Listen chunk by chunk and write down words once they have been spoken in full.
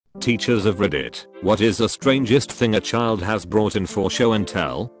Teachers of Reddit, what is the strangest thing a child has brought in for show and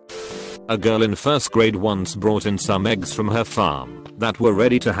tell? A girl in first grade once brought in some eggs from her farm that were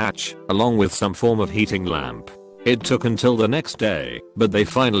ready to hatch, along with some form of heating lamp. It took until the next day, but they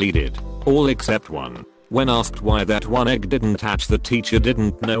finally did. All except one. When asked why that one egg didn't hatch, the teacher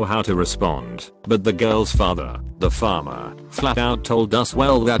didn't know how to respond, but the girl's father, the farmer, flat out told us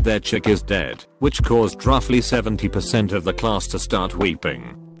well that their chick is dead, which caused roughly 70% of the class to start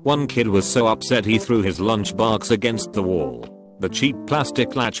weeping. One kid was so upset he threw his lunchbox against the wall. The cheap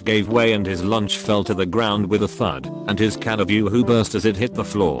plastic latch gave way and his lunch fell to the ground with a thud, and his can of yoo-hoo burst as it hit the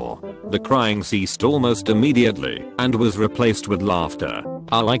floor. The crying ceased almost immediately and was replaced with laughter.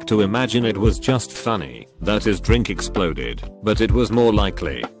 I like to imagine it was just funny that his drink exploded, but it was more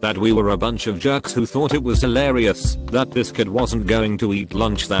likely that we were a bunch of jerks who thought it was hilarious that this kid wasn't going to eat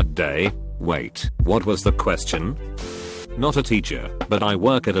lunch that day. Wait, what was the question? Not a teacher, but I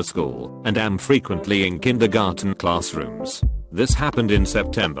work at a school and am frequently in kindergarten classrooms. This happened in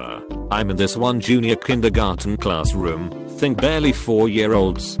September. I'm in this one junior kindergarten classroom, think barely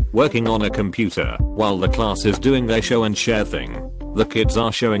 4-year-olds, working on a computer while the class is doing their show and share thing. The kids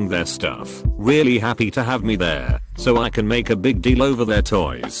are showing their stuff, really happy to have me there, so I can make a big deal over their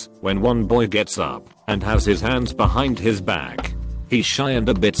toys, when one boy gets up and has his hands behind his back. He's shy and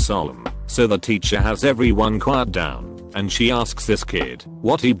a bit solemn, so the teacher has everyone quiet down, and she asks this kid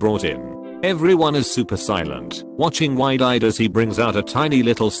what he brought in. Everyone is super silent, watching wide-eyed as he brings out a tiny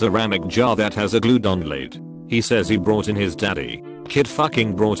little ceramic jar that has a glued-on lid. He says he brought in his daddy. Kid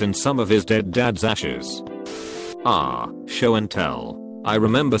fucking brought in some of his dead dad's ashes. Show and tell. I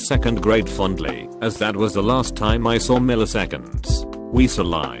remember 2nd grade fondly, as that was the last time I saw milliseconds. We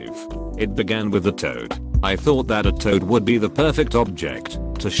alive. It began with a toad. I thought that a toad would be the perfect object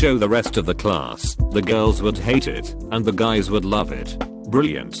to show the rest of the class. The girls would hate it, and the guys would love it.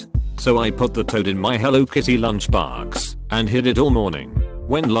 Brilliant. So I put the toad in my Hello Kitty lunchbox and hid it all morning.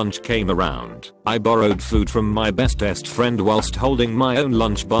 When lunch came around, I borrowed food from my bestest friend whilst holding my own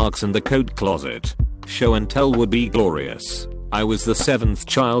lunchbox in the coat closet. Show and tell would be glorious. I was the 7th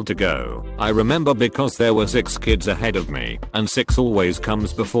child to go. I remember because there were 6 kids ahead of me, and 6 always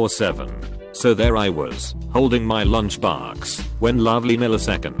comes before 7. So there I was, holding my lunchbox, when lovely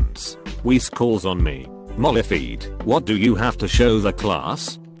milliseconds. Whis calls on me. Mollified, what do you have to show the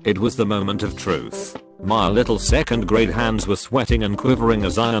class? It was the moment of truth. My little 2nd grade hands were sweating and quivering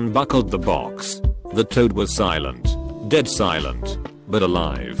as I unbuckled the box. The toad was silent. Dead silent. But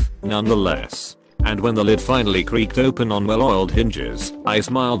alive, nonetheless. And when the lid finally creaked open on well-oiled hinges, I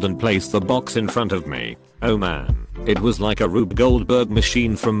smiled and placed the box in front of me. Oh man, it was like a Rube Goldberg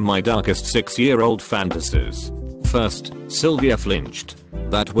machine from my darkest 6-year-old fantasies. First, Sylvia flinched.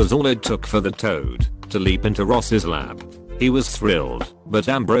 That was all it took for the toad to leap into Ross's lap. He was thrilled, but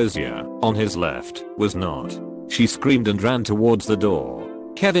Ambrosia, on his left, was not. She screamed and ran towards the door.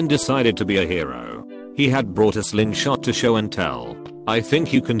 Kevin decided to be a hero. He had brought a slingshot to show and tell. I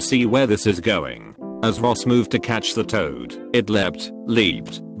think you can see where this is going. As Ross moved to catch the toad, it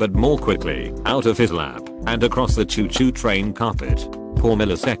leaped, but more quickly, out of his lap, and across the choo-choo train carpet. Poor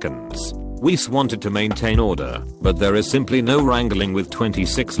milliseconds. Whis wanted to maintain order, but there is simply no wrangling with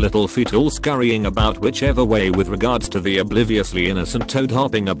 26 little feet all scurrying about whichever way with regards to the obliviously innocent toad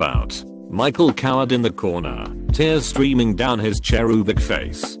hopping about. Michael cowered in the corner, tears streaming down his cherubic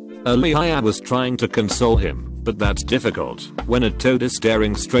face. Early I was trying to console him, but that's difficult when a toad is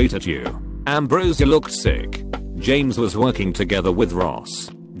staring straight at you. Ambrosia looked sick. James was working together with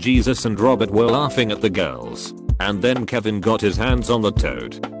Ross. Jesus and Robert were laughing at the girls. And then Kevin got his hands on the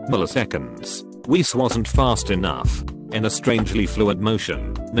toad. Milliseconds. Whis wasn't fast enough. In a strangely fluid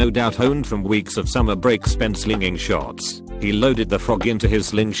motion, no doubt honed from weeks of summer break spent slinging shots, he loaded the frog into his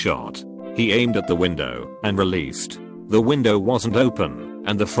slingshot. He aimed at the window and released. The window wasn't open,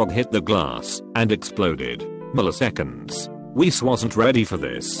 and the frog hit the glass and exploded. Milliseconds. Whis wasn't ready for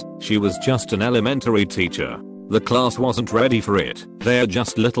this. She was just an elementary teacher. The class wasn't ready for it. They're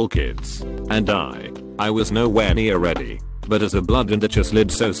just little kids. And I was nowhere near ready. But as the blood and itcher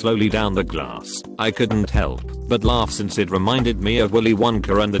slid so slowly down the glass, I couldn't help but laugh since it reminded me of Willy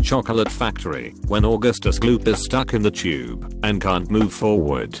Wonka and the Chocolate Factory when Augustus Gloop is stuck in the tube and can't move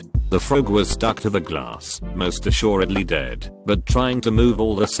forward. The frog was stuck to the glass, most assuredly dead, but trying to move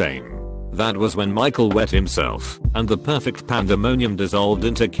all the same. That was when Michael wet himself, and the perfect pandemonium dissolved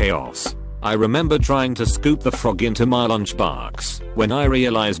into chaos. I remember trying to scoop the frog into my lunchbox when I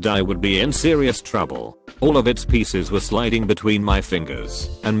realized I would be in serious trouble. All of its pieces were sliding between my fingers,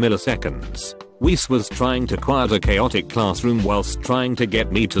 and milliseconds. Whis was trying to quiet a chaotic classroom whilst trying to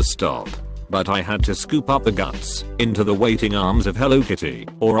get me to stop. but I had to scoop up the guts into the waiting arms of Hello Kitty,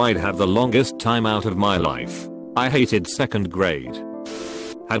 or I'd have the longest time out of my life. I hated 2nd grade.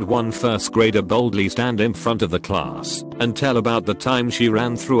 Had one 1st grader boldly stand in front of the class and tell about the time she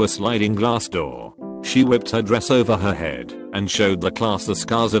ran through a sliding glass door. She whipped her dress over her head and showed the class the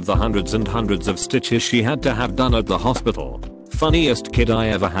scars of the hundreds and hundreds of stitches she had to have done at the hospital. Funniest kid I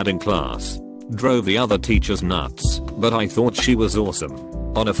ever had in class. Drove the other teachers nuts, but I thought she was awesome.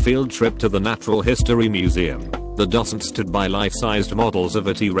 On a field trip to the Natural History Museum, the docent stood by life-sized models of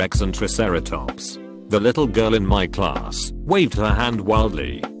a T-Rex and Triceratops. The little girl in my class waved her hand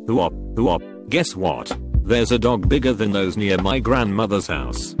wildly. Whoop, whoop, guess what? There's a dog bigger than those near my grandmother's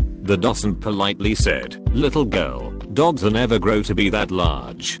house. The docent politely said, little girl, dogs never grow to be that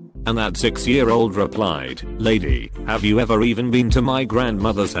large. And that 6-year-old replied, lady, have you ever even been to my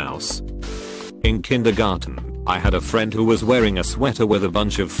grandmother's house? In kindergarten, I had a friend who was wearing a sweater with a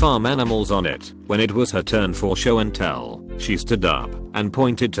bunch of farm animals on it. When it was her turn for show and tell, she stood up and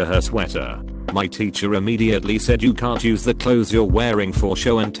pointed to her sweater. My teacher immediately said you can't use the clothes you're wearing for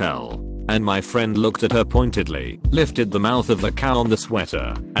show and tell. And my friend looked at her pointedly, lifted the mouth of the cow on the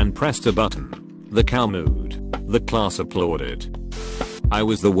sweater, and pressed a button. The cow mooed. The class applauded. I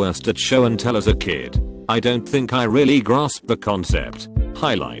was the worst at show and tell as a kid. I don't think I really grasped the concept.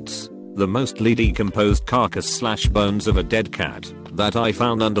 Highlights. The mostly decomposed carcass/bones of a dead cat that I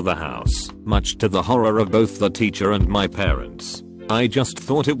found under the house, much to the horror of both the teacher and my parents. I just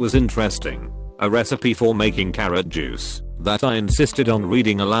thought it was interesting. A recipe for making carrot juice that I insisted on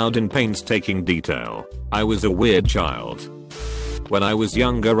reading aloud in painstaking detail. I was a weird child. When I was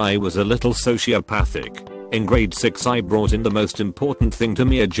younger I was a little sociopathic. In grade 6 I brought in the most important thing to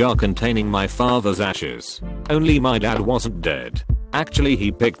me, a jar containing my father's ashes. Only my dad wasn't dead. Actually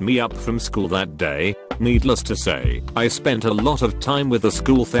he picked me up from school that day. Needless to say, I spent a lot of time with a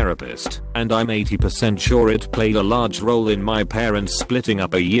school therapist, and I'm 80% sure it played a large role in my parents splitting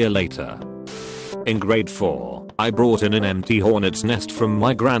up a year later. In grade 4, I brought in an empty hornet's nest from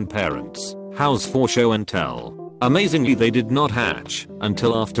my grandparents' house for show and tell. Amazingly they did not hatch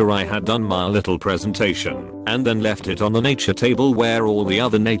until after I had done my little presentation, and then left it on the nature table where all the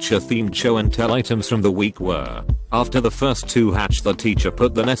other nature themed show and tell items from the week were. After the first 2 hatched, the teacher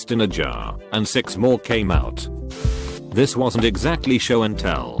put the nest in a jar, and 6 more came out. This wasn't exactly show and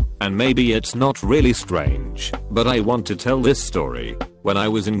tell, and maybe it's not really strange, but I want to tell this story. When I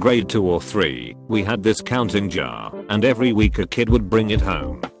was in grade 2 or 3, we had this counting jar, and every week a kid would bring it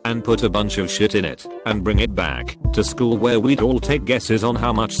home and put a bunch of shit in it and bring it back to school where we'd all take guesses on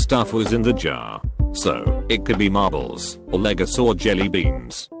how much stuff was in the jar. So, it could be marbles, or Legos, or jelly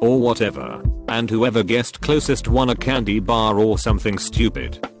beans, or whatever. And whoever guessed closest won a candy bar or something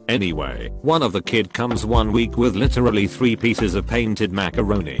stupid. Anyway, one of the kid comes one week with literally 3 pieces of painted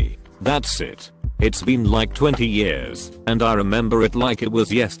macaroni. That's it. It's been like 20 years, and I remember it like it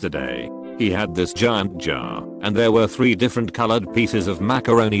was yesterday. He had this giant jar, and there were 3 different colored pieces of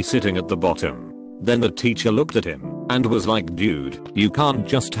macaroni sitting at the bottom. Then the teacher looked at him and was like, dude, you can't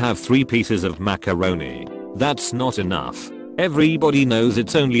just have 3 pieces of macaroni. That's not enough. Everybody knows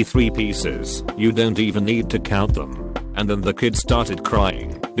it's only 3 pieces. You don't even need to count them. And then the kid started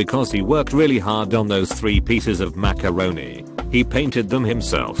crying because he worked really hard on those 3 pieces of macaroni. He painted them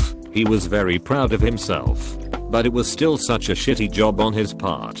himself. He was very proud of himself. But it was still such a shitty job on his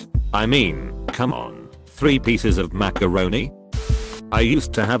part. I mean, come on. 3 pieces of macaroni? I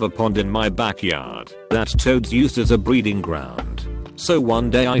used to have a pond in my backyard that toads used as a breeding ground. So one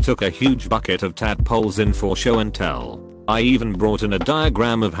day I took a huge bucket of tadpoles in for show and tell. I even brought in a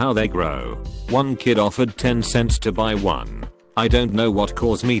diagram of how they grow. One kid offered 10 cents to buy one. I don't know what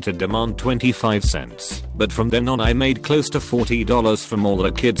caused me to demand 25 cents, but from then on I made close to $40 from all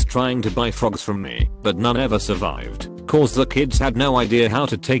the kids trying to buy frogs from me, but none ever survived, cause the kids had no idea how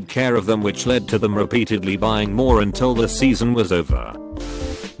to take care of them, which led to them repeatedly buying more until the season was over.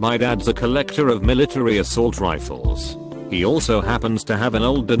 My dad's a collector of military assault rifles. He also happens to have an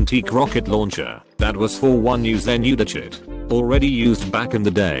old antique rocket launcher that was for one use then shit. Already used back in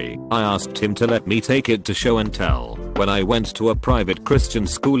the day. I asked him to let me take it to show and tell when I went to a private Christian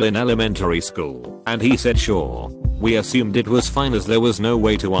school in elementary school, and he said sure. We assumed it was fine as there was no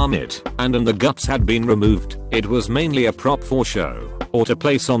way to arm it, and the guts had been removed. It was mainly a prop for show, or to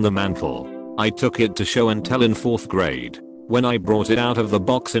place on the mantle. I took it to show and tell in 4th grade. When I brought it out of the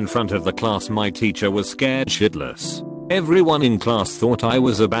box in front of the class, my teacher was scared shitless. Everyone in class thought I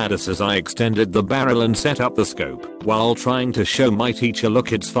was a badass as I extended the barrel and set up the scope while trying to show my teacher,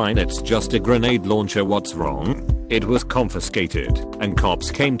 look, it's fine, it's just a grenade launcher, what's wrong? It was confiscated and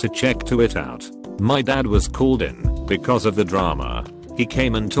cops came to check it out. My dad was called in because of the drama. He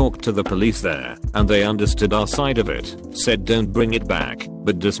came and talked to the police there, and they understood our side of it, said don't bring it back,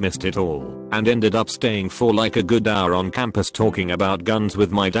 but dismissed it all, and ended up staying for like a good hour on campus talking about guns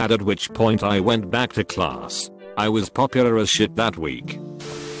with my dad, at which point I went back to class. I was popular as shit that week.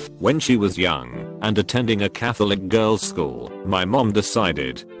 When she was young and attending a Catholic girls' school, my mom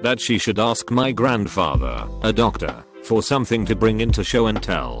decided that she should ask my grandfather, a doctor, for something to bring in to show and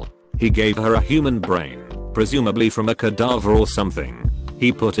tell. He gave her a human brain, presumably from a cadaver or something.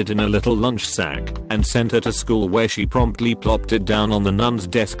 He put it in a little lunch sack and sent her to school, where she promptly plopped it down on the nun's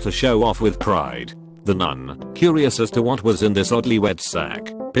desk to show off with pride. The nun, curious as to what was in this oddly wet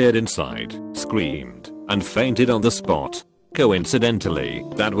sack, peered inside, screamed, and fainted on the spot. Coincidentally,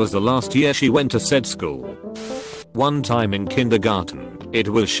 that was the last year she went to said school. One time in kindergarten, it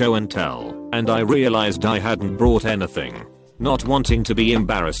was show and tell, and I realized I hadn't brought anything. Not wanting to be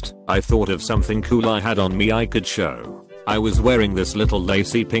embarrassed, I thought of something cool I had on me I could show. I was wearing this little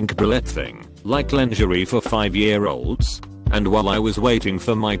lacy pink bralette thing, like lingerie for 5-year-olds. And while I was waiting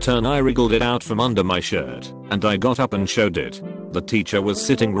for my turn, I wriggled it out from under my shirt, and I got up and showed it. The teacher was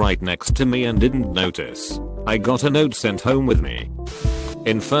sitting right next to me and didn't notice. I got a note sent home with me.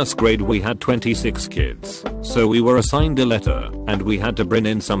 In first grade we had 26 kids, so we were assigned a letter, and we had to bring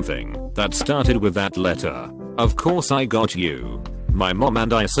in something that started with that letter. Of course I got U. My mom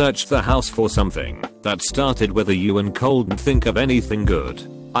and I searched the house for something that started with a U and couldn't think of anything good.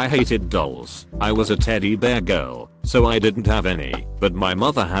 I hated dolls. I was a teddy bear girl, so I didn't have any, but my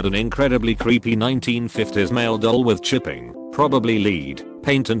mother had an incredibly creepy 1950s male doll with chipping, probably lead,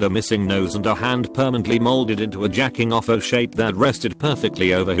 paint and a missing nose and a hand permanently molded into a jacking offer shape that rested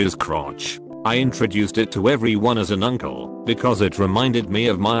perfectly over his crotch. I introduced it to everyone as an uncle, because it reminded me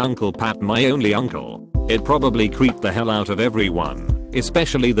of my Uncle Pat, my only uncle. It probably creeped the hell out of everyone,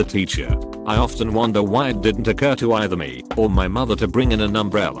 especially the teacher. I often wonder why it didn't occur to either me or my mother to bring in an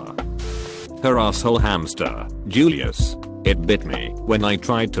umbrella. Her asshole hamster, Julius. It bit me when I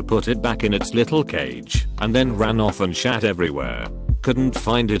tried to put it back in its little cage, and then ran off and shat everywhere. Couldn't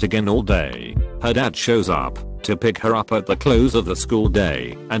find it again all day. Her dad shows up to pick her up at the close of the school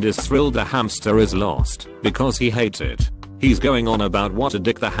day and is thrilled the hamster is lost because he hates it. He's going on about what a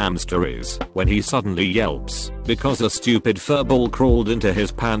dick the hamster is when he suddenly yelps because a stupid furball crawled into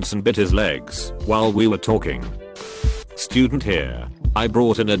his pants and bit his legs while we were talking. Student here. I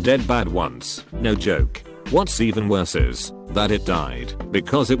brought in a dead bat once, no joke. What's even worse is that it died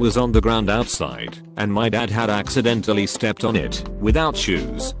because it was on the ground outside and my dad had accidentally stepped on it without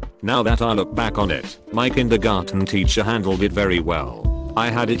shoes. Now that I look back on it, my kindergarten teacher handled it very well. I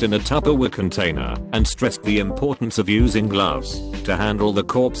had it in a Tupperware container and stressed the importance of using gloves to handle the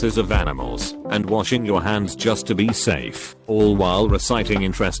corpses of animals and washing your hands just to be safe, all while reciting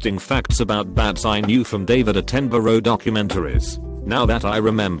interesting facts about bats I knew from David Attenborough documentaries. Now that I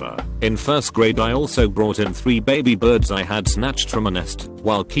remember, in first grade I also brought in 3 baby birds I had snatched from a nest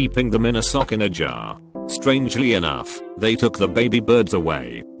while keeping them in a sock in a jar. Strangely enough, they took the baby birds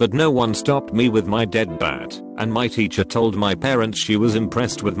away, but no one stopped me with my dead bat, and my teacher told my parents she was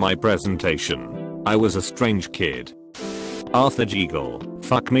impressed with my presentation. I was a strange kid. Arthur Jeagle,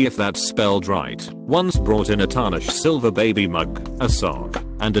 fuck me if that's spelled right, once brought in a tarnished silver baby mug, a sock,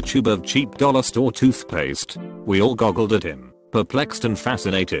 and a tube of cheap dollar store toothpaste. We all goggled at him, perplexed and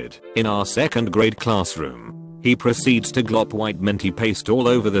fascinated, in our second grade classroom. He proceeds to glop white minty paste all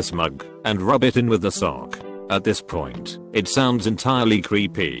over this mug and rub it in with the sock. At this point, it sounds entirely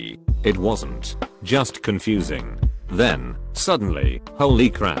creepy. It wasn't. Just confusing. Then, suddenly,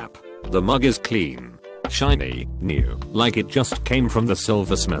 holy crap. The mug is clean. Shiny, new, like it just came from the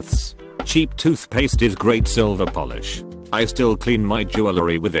silversmiths. Cheap toothpaste is great silver polish. I still clean my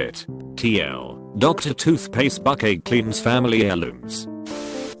jewelry with it. TL. Dr. Toothpaste Bucket cleans family heirlooms.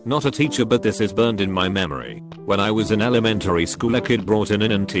 Not a teacher, but this is burned in my memory. When I was in elementary school, a kid brought in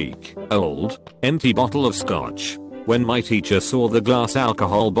an antique, old, empty bottle of scotch. When my teacher saw the glass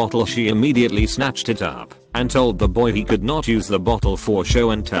alcohol bottle, she immediately snatched it up and told the boy he could not use the bottle for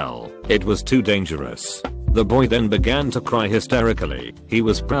show and tell. It was too dangerous. The boy then began to cry hysterically. He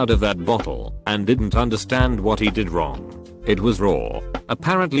was proud of that bottle and didn't understand what he did wrong. It was raw.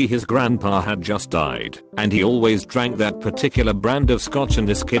 Apparently his grandpa had just died, and he always drank that particular brand of scotch, and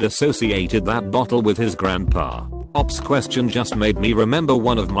this kid associated that bottle with his grandpa. Ops question just made me remember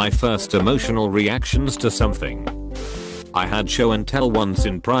one of my first emotional reactions to something. I had show and tell once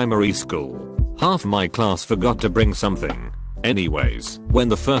in primary school. Half my class forgot to bring something. Anyways, when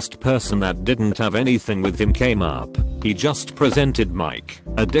the first person that didn't have anything with him came up, he just presented Mike,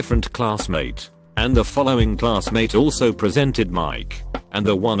 a different classmate. And the following classmate also presented Mike. And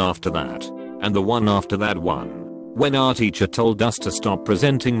the one after that. And the one after that one. When our teacher told us to stop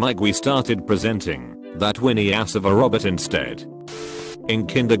presenting Mike, we started presenting that Winnie ass of a Robert instead. In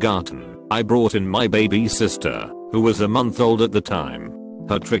kindergarten, I brought in my baby sister, who was a month old at the time.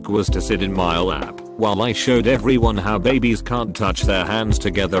 Her trick was to sit in my lap while I showed everyone how babies can't touch their hands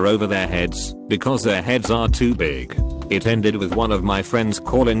together over their heads because their heads are too big. It ended with one of my friends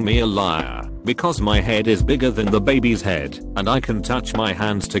calling me a liar because my head is bigger than the baby's head and I can touch my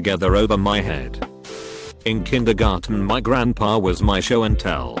hands together over my head. In kindergarten, my grandpa was my show and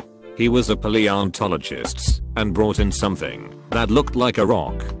tell. He was a paleontologist and brought in something that looked like a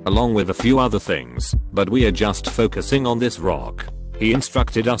rock along with a few other things, but we are just focusing on this rock. He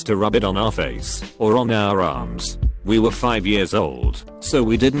instructed us to rub it on our face or on our arms. We were 5 years old, so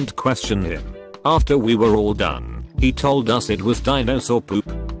we didn't question him. After we were all done, he told us it was dinosaur poop.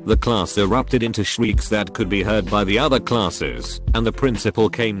 The class erupted into shrieks that could be heard by the other classes, and the principal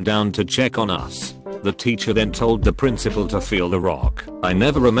came down to check on us. The teacher then told the principal to feel the rock. I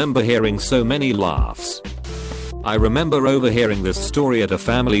never remember hearing so many laughs. I remember overhearing this story at a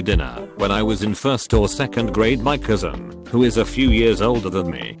family dinner when I was in 1st or 2nd grade. My cousin, who is a few years older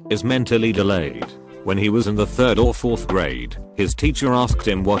than me, is mentally delayed. When he was in the 3rd or 4th grade, his teacher asked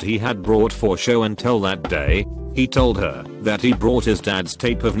him what he had brought for show and tell that day. He told her that he brought his dad's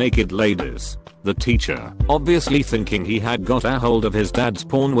tape of naked ladies. The teacher, obviously thinking he had got a hold of his dad's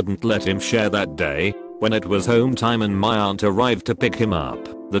porn, wouldn't let him share that day. When it was home time and my aunt arrived to pick him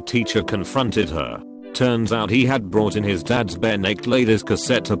up, the teacher confronted her. Turns out he had brought in his dad's bare naked ladies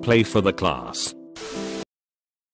cassette to play for the class.